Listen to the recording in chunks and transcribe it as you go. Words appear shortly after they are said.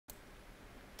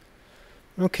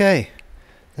Okay,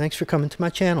 thanks for coming to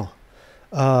my channel.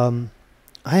 I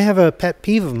have a pet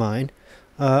peeve of mine.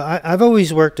 I've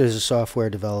always worked as a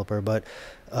software developer, but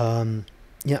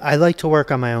yeah, I like to work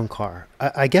on my own car.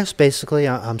 I guess basically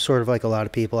I'm sort of like a lot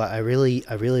of people. I really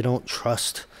don't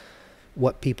trust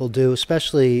what people do,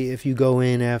 especially if you go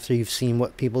in after you've seen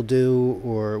what people do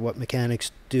or what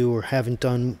mechanics do or haven't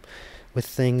done with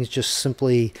things. Just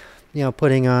simply,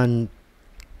 putting on,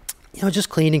 just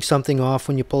cleaning something off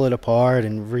when you pull it apart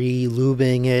and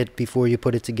re-lubing it before you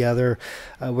put it together.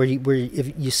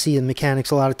 If you see the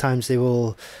mechanics, a lot of times they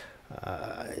will,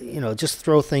 just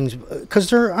throw things because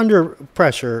they're under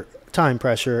pressure, time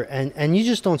pressure, and you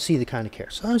just don't see the kind of care.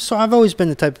 So I've always been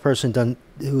the type of person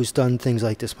who's done things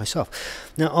like this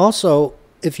myself. Now, also,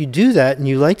 if you do that and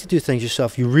you like to do things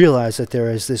yourself, you realize that there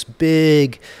is this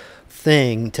big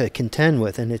thing to contend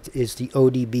with, and it is the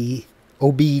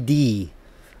OBD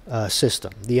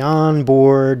system, the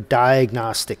onboard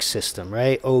diagnostic system,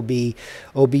 right?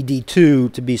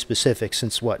 OBD2 to be specific,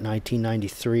 since what,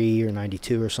 1993 or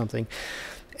 92 or something.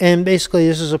 And basically,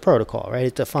 this is a protocol, right?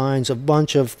 It defines a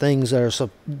bunch of things that are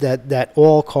that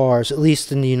all cars, at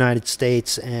least in the United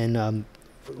States, and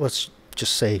let's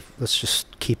just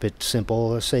keep it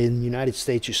simple. Let's say in the United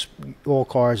States, all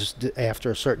cars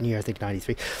after a certain year, I think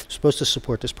 93, are supposed to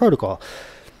support this protocol.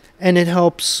 And it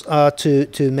helps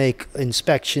to make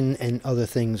inspection and other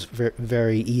things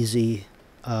very easy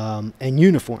and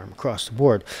uniform across the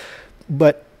board.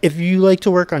 But if you like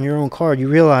to work on your own car, you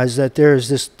realize that there's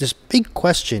this big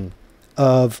question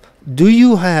of, do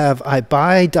you have a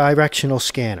bi-directional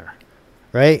scanner,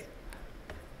 right?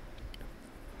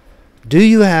 Do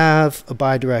you have a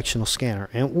bi-directional scanner?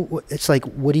 And it's like,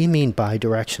 what do you mean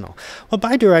bi-directional? Well,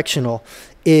 bi-directional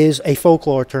is a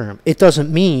folklore term. It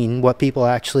doesn't mean what people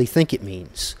actually think it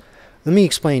means. Let me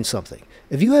explain something.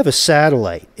 If you have a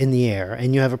satellite in the air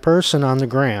and you have a person on the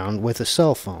ground with a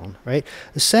cell phone, right?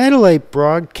 The satellite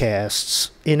broadcasts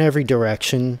in every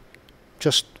direction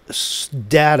just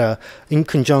data in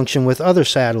conjunction with other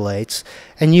satellites,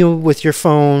 and you, with your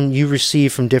phone, you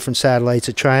receive from different satellites.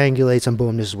 It triangulates, and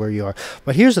boom, this is where you are.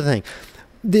 But here's the thing.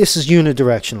 This is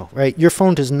unidirectional, right? Your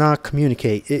phone does not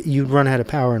communicate. You'd run out of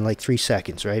power in like 3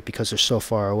 seconds, right? Because they're so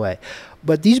far away.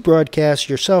 But these broadcasts,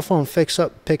 your cell phone picks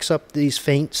up these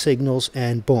faint signals,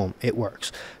 and boom, it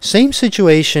works. Same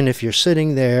situation if you're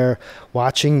sitting there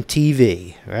watching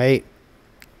TV, right?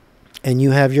 And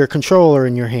you have your controller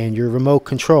in your hand, your remote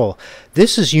control.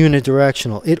 This is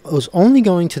unidirectional. It was only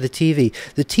going to the TV.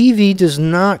 The TV does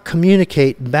not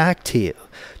communicate back to you,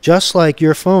 just like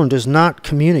your phone does not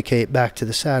communicate back to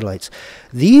the satellites.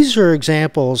 These are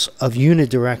examples of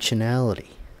unidirectionality,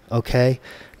 okay?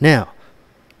 Now,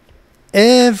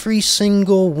 every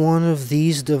single one of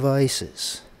these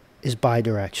devices is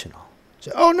bidirectional.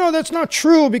 So, oh, no, that's not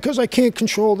true because I can't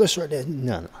control this or that.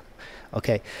 No.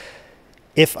 Okay.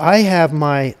 If I have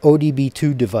my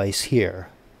OBD2 device here,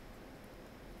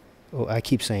 oh, I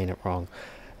keep saying it wrong,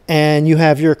 and you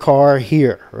have your car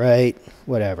here, right?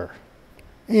 Whatever.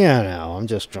 Yeah, no, I'm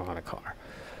just drawing a car.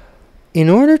 In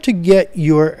order to get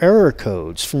your error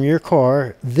codes from your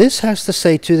car, this has to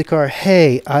say to the car,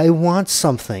 hey, I want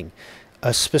something,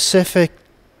 a specific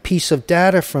piece of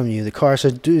data from you. The car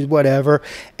says, do whatever,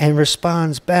 and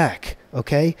responds back,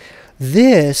 okay?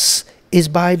 This is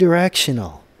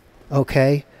bidirectional.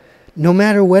 Okay, no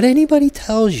matter what anybody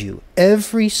tells you,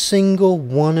 every single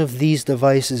one of these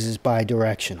devices is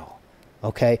bidirectional.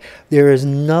 Okay, there is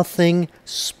nothing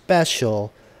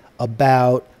special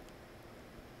about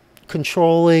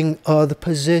controlling the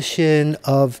position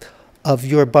of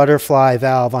your butterfly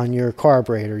valve on your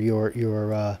carburetor, your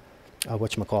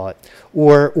whatchamacallit,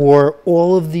 or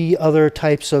all of the other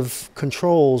types of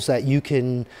controls that you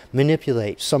can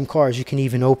manipulate. Some cars you can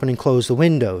even open and close the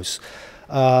windows.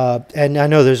 And I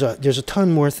know there's a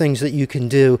ton more things that you can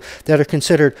do that are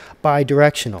considered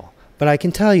bidirectional. But I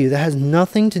can tell you that has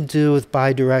nothing to do with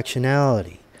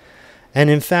bidirectionality. And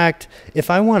in fact, if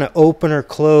I want to open or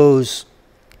close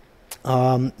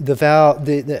the valve,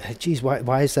 geez,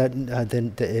 why is that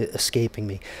escaping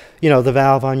me? The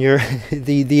valve on your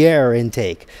the air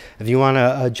intake. If you want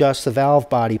to adjust the valve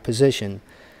body position,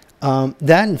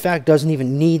 that in fact doesn't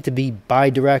even need to be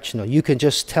bidirectional. You can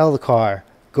just tell the car,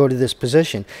 go to this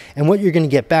position, and what you're going to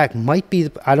get back might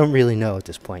be, I don't really know at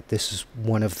this point. This is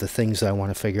one of the things that I want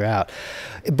to figure out.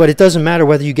 But it doesn't matter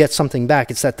whether you get something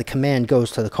back. It's that the command goes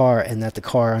to the car and that the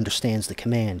car understands the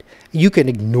command. You can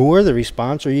ignore the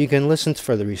response or you can listen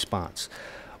for the response.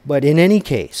 But in any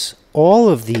case, all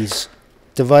of these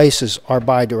devices are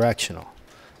bidirectional.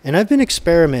 And I've been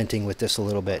experimenting with this a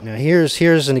little bit. Now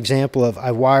here's an example of,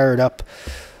 I wired up,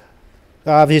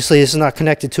 obviously this is not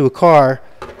connected to a car,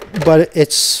 but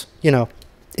it's, you know,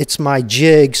 it's my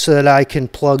jig so that I can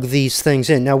plug these things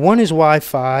in. Now, one is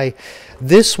Wi-Fi.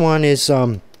 This one is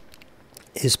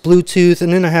Bluetooth,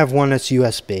 and then I have one that's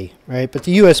USB, right? But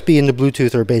the USB and the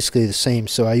Bluetooth are basically the same,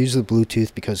 so I use the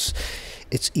Bluetooth because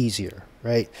it's easier,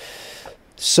 right?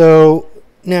 So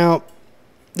now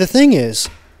the thing is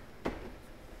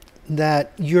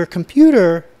that your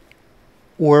computer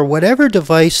or whatever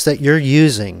device that you're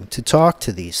using to talk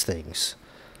to these things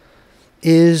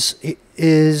is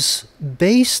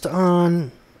based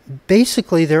on,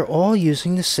 basically they're all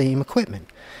using the same equipment.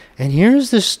 And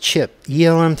here's this chip,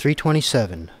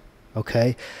 ELM327,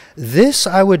 okay? This,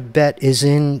 I would bet, is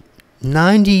in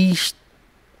 90,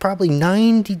 probably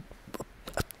 90,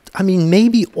 I mean,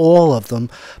 maybe all of them,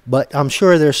 but I'm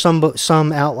sure there's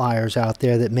some outliers out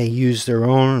there that may use their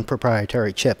own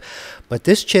proprietary chip. But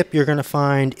this chip you're going to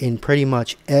find in pretty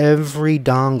much every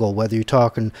dongle, whether you're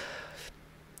talking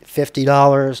 $50,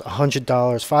 $100,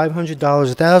 $500,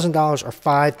 $1,000, or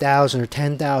 $5,000 or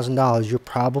 $10,000, you're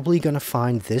probably going to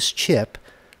find this chip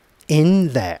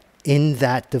in that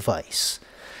device.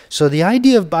 So the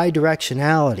idea of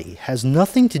bidirectionality has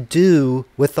nothing to do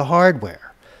with the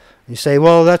hardware. You say,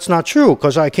 well, that's not true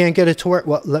because I can't get it to work.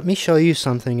 Well, let me show you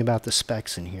something about the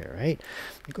specs in here, right?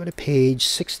 You go to page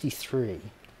 63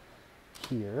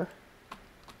 here.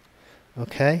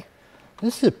 Okay.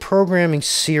 This is programming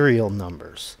serial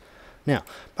numbers. Now,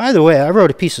 by the way, I wrote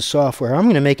a piece of software. I'm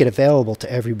going to make it available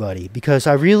to everybody because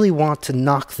I really want to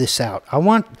knock this out. I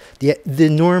want the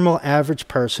normal average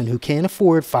person who can't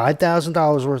afford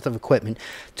 $5,000 worth of equipment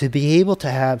to be able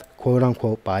to have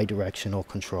quote-unquote bidirectional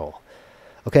control.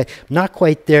 Okay, not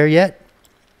quite there yet,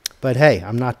 but hey,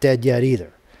 I'm not dead yet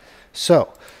either.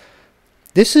 So,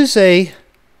 this is a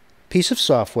piece of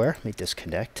software. Let me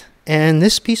disconnect. And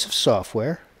this piece of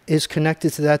software is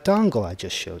connected to that dongle I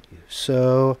just showed you.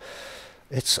 So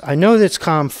I know that it's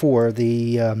COM4.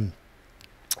 The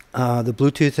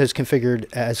Bluetooth is configured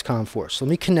as COM4. So let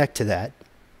me connect to that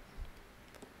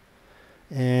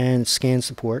and scan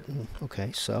support.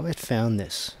 Okay, so it found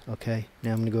this. Okay,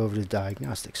 now I'm going to go over to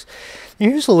diagnostics. Now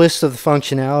here's a list of the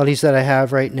functionalities that I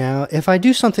have right now. If I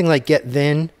do something like get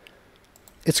VIN,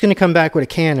 it's going to come back with a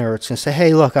CAN error. It's going to say,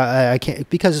 hey, look, I can't,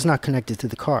 because it's not connected to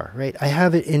the car, right? I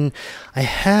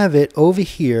have it over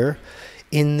here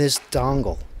in this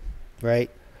dongle,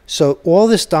 right? So all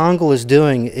this dongle is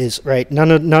doing is, right,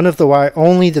 none of the wire,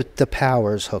 only the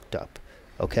power is hooked up,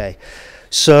 okay?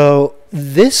 So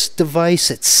this device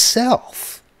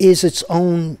itself is its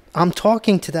own, I'm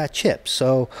talking to that chip.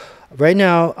 So right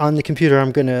now on the computer,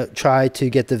 I'm going to try to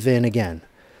get the VIN again,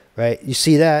 right? You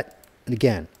see that? And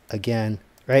again,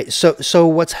 right? So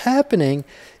what's happening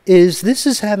is this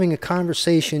is having a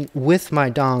conversation with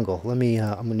my dongle. Let me,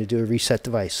 I'm going to do a reset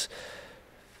device.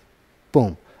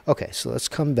 Boom. Okay, so let's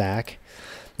come back.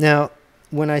 Now,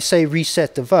 when I say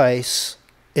reset device,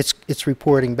 it's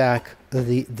reporting back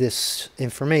this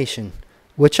information,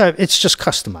 which it's just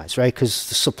customized, right? Because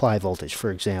the supply voltage,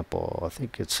 for example, I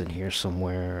think it's in here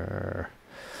somewhere.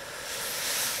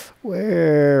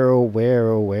 Where?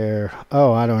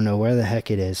 Oh, I don't know where the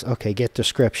heck it is. Okay, get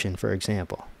description, for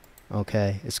example.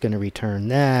 Okay, it's going to return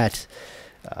that.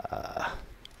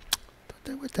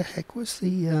 What the heck was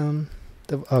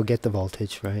oh, get the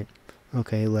voltage, right?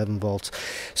 Okay, 11 volts.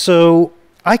 So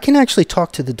I can actually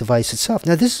talk to the device itself.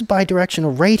 Now, this is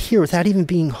bidirectional right here without even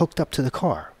being hooked up to the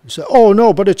car. So, oh,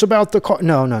 no, but it's about the car.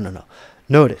 No.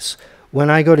 Notice, when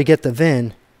I go to get the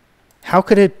VIN, how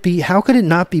could it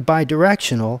not be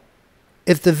bidirectional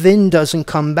if the VIN doesn't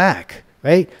come back,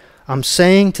 right? I'm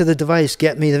saying to the device,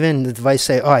 get me the VIN. The device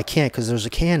say, oh, I can't because there's a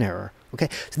CAN error. Okay,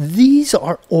 so these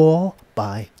are all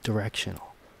bidirectional.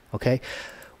 Okay,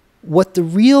 what the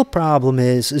real problem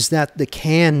is that the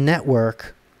CAN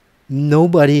network,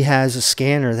 nobody has a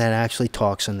scanner that actually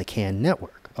talks on the CAN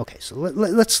network. Okay, so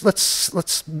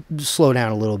let's slow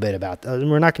down a little bit about that.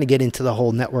 We're not going to get into the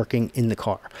whole networking in the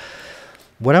car.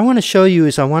 What I want to show you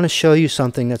is I want to show you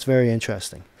something that's very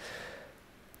interesting.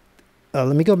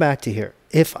 Let me go back to here.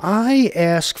 If I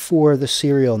ask for the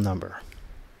serial number,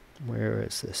 where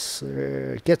is this?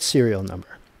 Get serial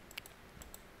number.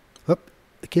 Whoop,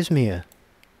 it gives me a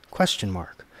question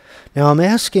mark. Now I'm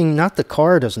asking, not the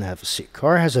car doesn't have a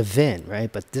car has a VIN,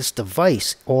 right? But this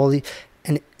device,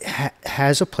 and it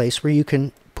has a place where you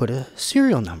can put a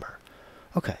serial number.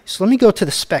 Okay, so let me go to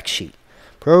the spec sheet.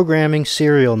 Programming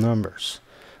serial numbers.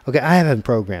 Okay, I haven't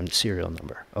programmed the serial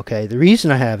number. Okay, the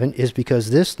reason I haven't is because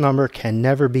this number can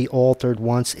never be altered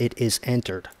once it is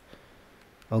entered.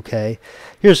 Okay,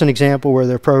 here's an example where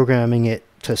they're programming it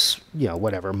to, you know,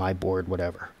 whatever, my board,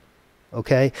 whatever.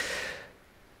 Okay,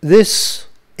 this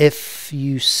if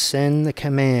you send the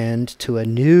command to a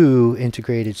new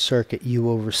integrated circuit, you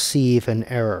will receive an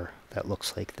error that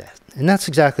looks like that. And that's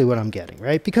exactly what I'm getting,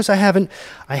 right? Because I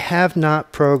have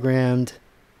not programmed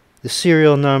the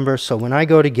serial number, so when I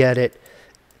go to get it,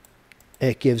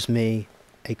 it gives me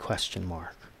a question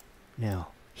mark. Now,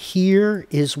 here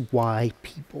is why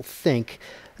people think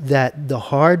that the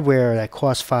hardware that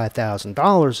costs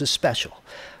 $5,000 is special.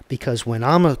 Because when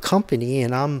I'm a company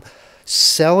and I'm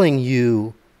selling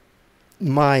you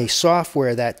my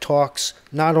software that talks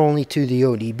not only to the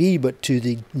ODB but to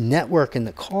the network in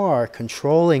the car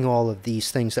controlling all of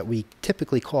these things that we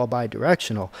typically call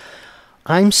bidirectional,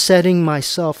 I'm setting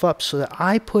myself up so that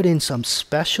I put in some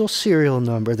special serial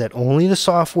number that only the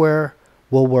software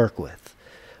will work with.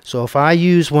 So if I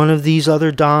use one of these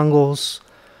other dongles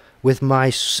with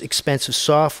my expensive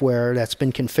software that's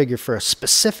been configured for a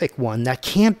specific one that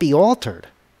can't be altered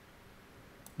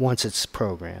once it's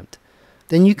programmed,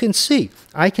 then you can see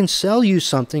I can sell you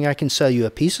something. I can sell you a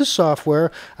piece of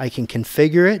software. I can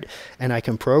configure it, and I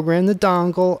can program the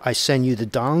dongle. I send you the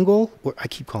dongle, or I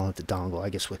keep calling it the dongle. I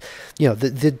guess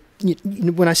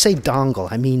when I say dongle,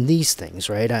 I mean these things,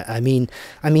 right? I mean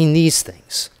these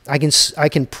things. I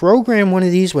can program one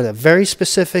of these with a very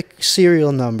specific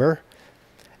serial number,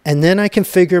 and then I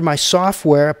configure my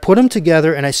software, put them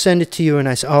together, and I send it to you, and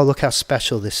I say, oh, look how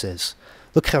special this is.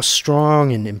 Look how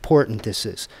strong and important this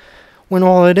is. When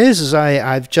all it is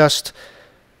I've just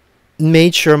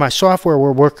made sure my software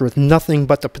will work with nothing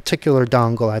but the particular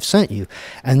dongle I've sent you.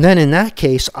 And then in that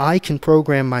case, I can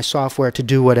program my software to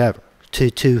do whatever,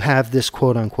 to have this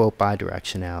quote-unquote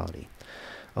bidirectionality.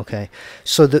 Okay,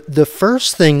 so the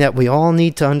first thing that we all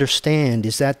need to understand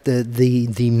is that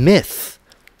the myth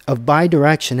of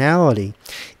bidirectionality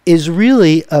is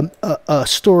really a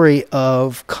story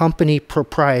of company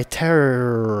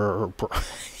proprietary,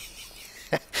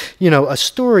 a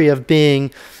story of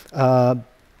being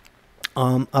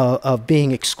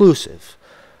exclusive,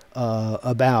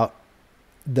 about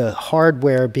the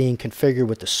hardware being configured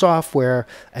with the software,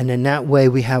 and in that way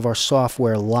we have our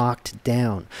software locked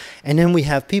down. And then we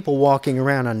have people walking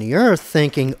around on the earth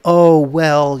thinking, oh,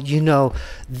 well,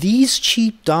 these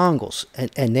cheap dongles,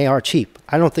 and they are cheap.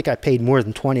 I don't think I paid more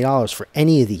than $20 for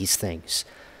any of these things.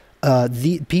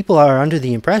 People are under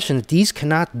the impression that these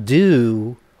cannot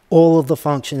do all of the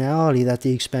functionality that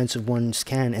the expensive ones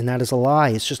can, and that is a lie.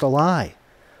 It's just a lie.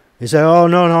 You say, oh,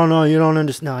 no, you don't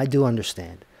understand. No, I do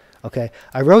understand. Okay,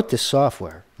 I wrote this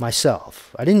software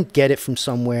myself. I didn't get it from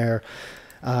somewhere.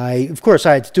 Of course,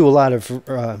 I had to do a lot of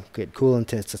get coolant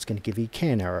tests. That's going to give you a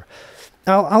CAN error.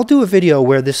 I'll do a video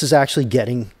where this is actually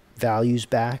getting values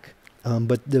back.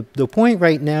 But the point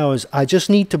right now is I just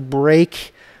need to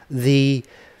break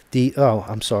oh,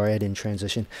 I'm sorry, I didn't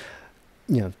transition.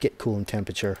 Get coolant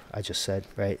temperature. I just said,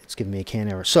 right? It's giving me a CAN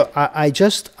error. So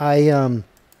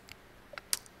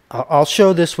I'll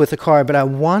show this with a car, but I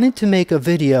wanted to make a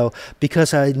video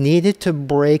because I needed to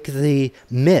break the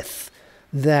myth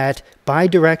that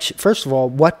first of all,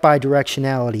 what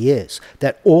bidirectionality is.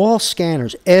 That all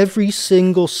scanners, every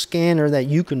single scanner that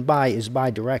you can buy is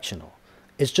bidirectional.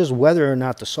 It's just whether or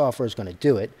not the software is going to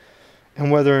do it and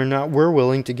whether or not we're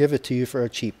willing to give it to you for a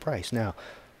cheap price. Now,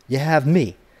 you have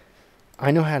me.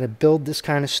 I know how to build this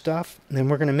kind of stuff, and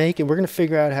we're going to make it. We're going to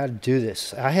figure out how to do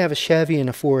this. I have a Chevy and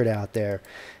a Ford out there,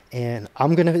 and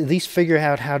I'm going to at least figure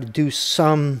out how to do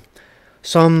some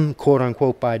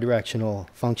quote-unquote bidirectional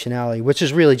functionality, which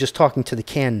is really just talking to the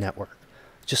CAN network,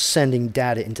 just sending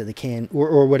data into the CAN,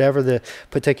 or whatever the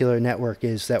particular network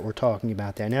is that we're talking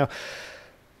about there. Now,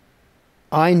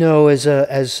 I know as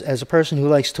a person who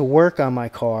likes to work on my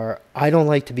car, I don't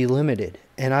like to be limited,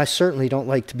 and I certainly don't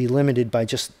like to be limited by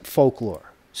just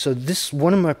folklore. So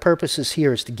one of my purposes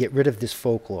here is to get rid of this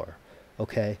folklore,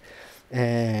 okay?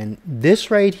 And this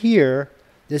right here,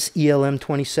 this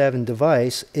ELM27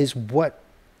 device is what,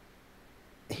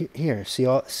 here,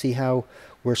 see how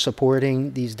we're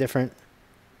supporting these different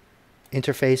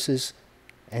interfaces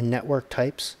and network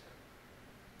types?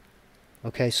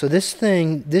 Okay, so this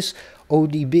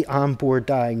ODB onboard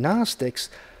diagnostics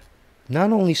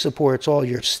not only supports all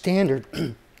your standard,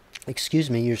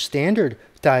 your standard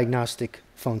diagnostic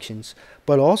functions,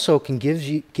 but also can give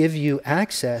you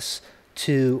access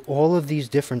to all of these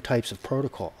different types of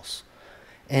protocols.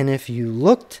 And if you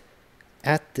looked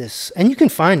at this, and you can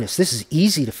find this is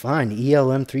easy to find, the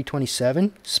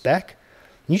ELM327 spec.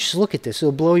 You just look at this,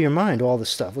 it'll blow your mind, all the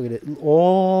stuff. Look at it,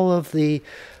 all of the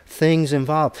things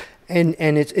involved. And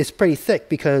it's pretty thick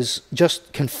because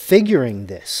just configuring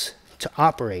this to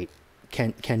operate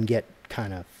can get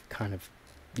kind of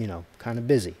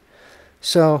busy.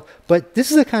 So, but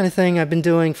this is the kind of thing I've been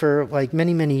doing for like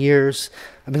many, many years.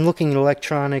 I've been looking at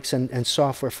electronics and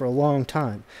software for a long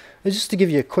time. And just to give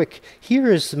you a quick,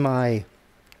 here is my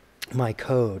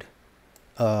code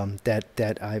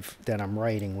that I'm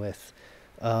writing with.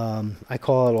 I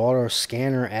call it Auto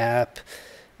Scanner App.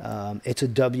 It's a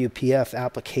WPF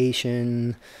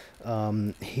application.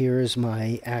 Here's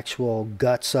my actual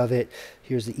guts of it.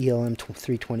 Here's the ELM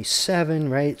 327,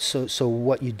 right? So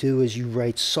what you do is you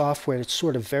write software that's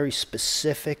sort of very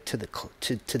specific to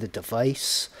the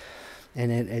device, and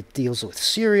it deals with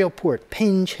serial port,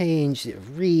 pin change,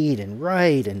 read and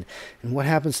write, and what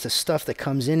happens to stuff that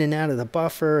comes in and out of the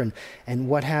buffer, and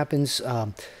what happens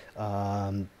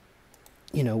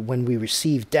you know, when we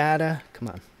receive data. Come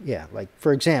on, yeah, like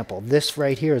for example, this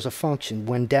right here is a function.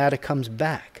 When data comes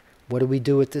back, what do we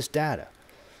do with this data?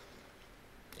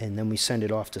 And then we send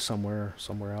it off to somewhere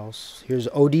else. Here's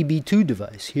OBD2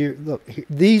 device. Here, look, here,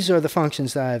 these are the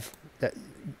functions that I've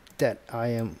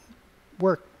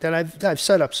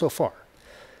set up so far.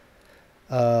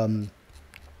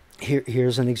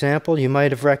 Here's an example. You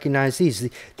might have recognized these.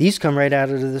 These come right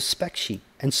out of the spec sheet,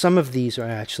 and some of these are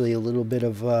actually a little bit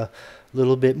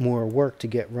more work to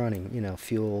get running. You know,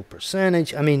 fuel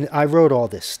percentage. I mean, I wrote all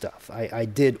this stuff. I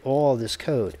did all this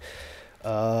code.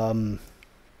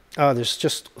 Oh,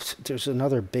 there's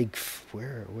another big,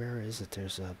 where is it?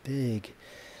 There's a big,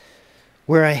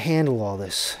 where I handle all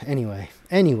this. Anyway,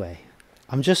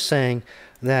 I'm just saying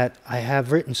that I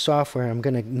have written software. I'm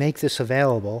going to make this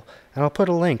available, and I'll put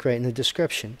a link right in the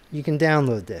description. You can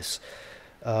download this.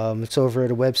 It's over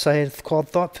at a website. It's called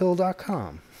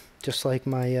thoughtpill.com, just like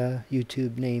my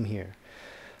YouTube name here.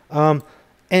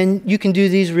 And you can do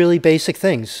these really basic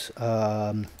things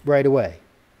right away.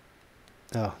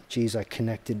 Oh, geez, I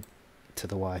connected to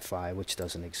the Wi-Fi, which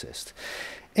doesn't exist.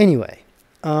 Anyway,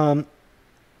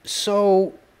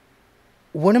 so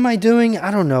what am I doing? I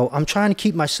don't know. I'm trying to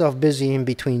keep myself busy in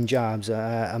between jobs.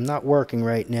 I'm not working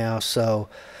right now, so,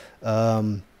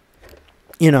 you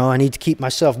know, I need to keep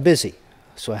myself busy.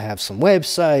 So I have some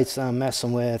websites I'm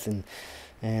messing with, and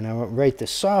I write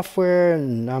this software,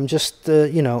 and I'm just,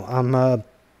 you know, I'm a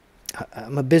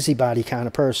busybody kind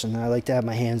of person. I like to have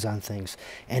my hands on things.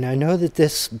 And I know that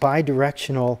this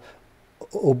bidirectional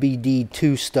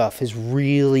OBD2 stuff is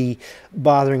really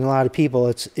bothering a lot of people.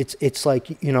 It's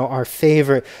like, you know, our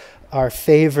favorite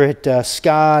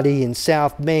Scotty in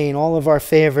South Maine, all of our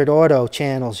favorite auto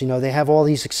channels, you know, they have all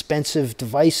these expensive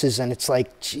devices, and it's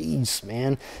like, geez,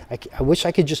 man, I wish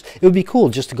I could just, it would be cool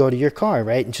just to go to your car,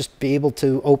 right, and just be able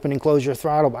to open and close your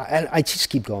throttle. I just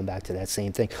keep going back to that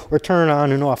same thing. Or turn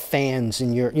on and off fans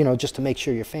in your, you know, just to make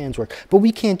sure your fans work. But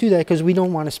we can't do that because we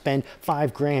don't want to spend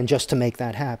 $5 grand just to make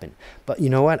that happen. But you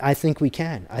know what? I think we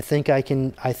can. I think I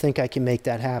can make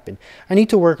that happen. I need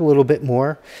to work a little bit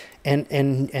more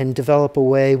and develop a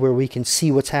way where we can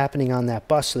see what's happening on that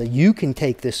bus, so that you can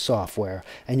take this software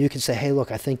and you can say, hey,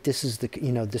 look, I think this is the,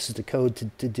 you know, this is the code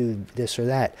to do this or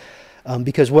that.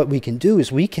 Because what we can do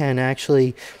is we can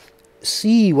actually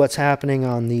see what's happening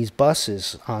on these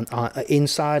buses on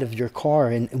inside of your car,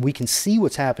 and we can see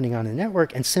what's happening on the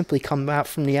network and simply come out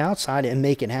from the outside and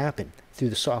make it happen through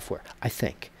the software. I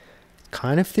think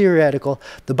kind of theoretical.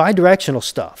 The bidirectional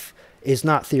stuff is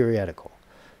not theoretical.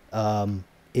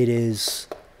 It is,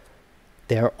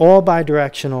 they're all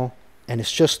bidirectional, and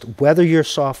it's just whether your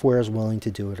software is willing to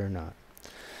do it or not.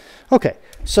 Okay,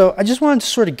 so I just wanted to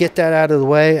sort of get that out of the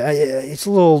way. It's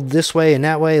a little this way and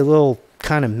that way, a little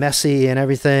kind of messy and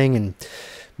everything,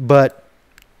 but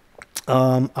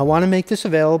I want to make this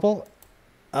available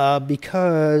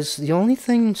because the only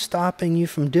thing stopping you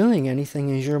from doing anything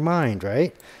is your mind,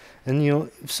 right? And you know,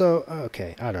 so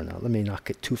okay, I don't know. Let me not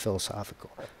get too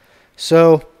philosophical.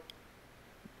 So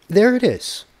there it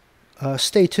is.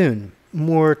 Stay tuned.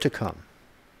 More to come.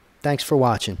 Thanks for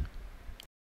watching.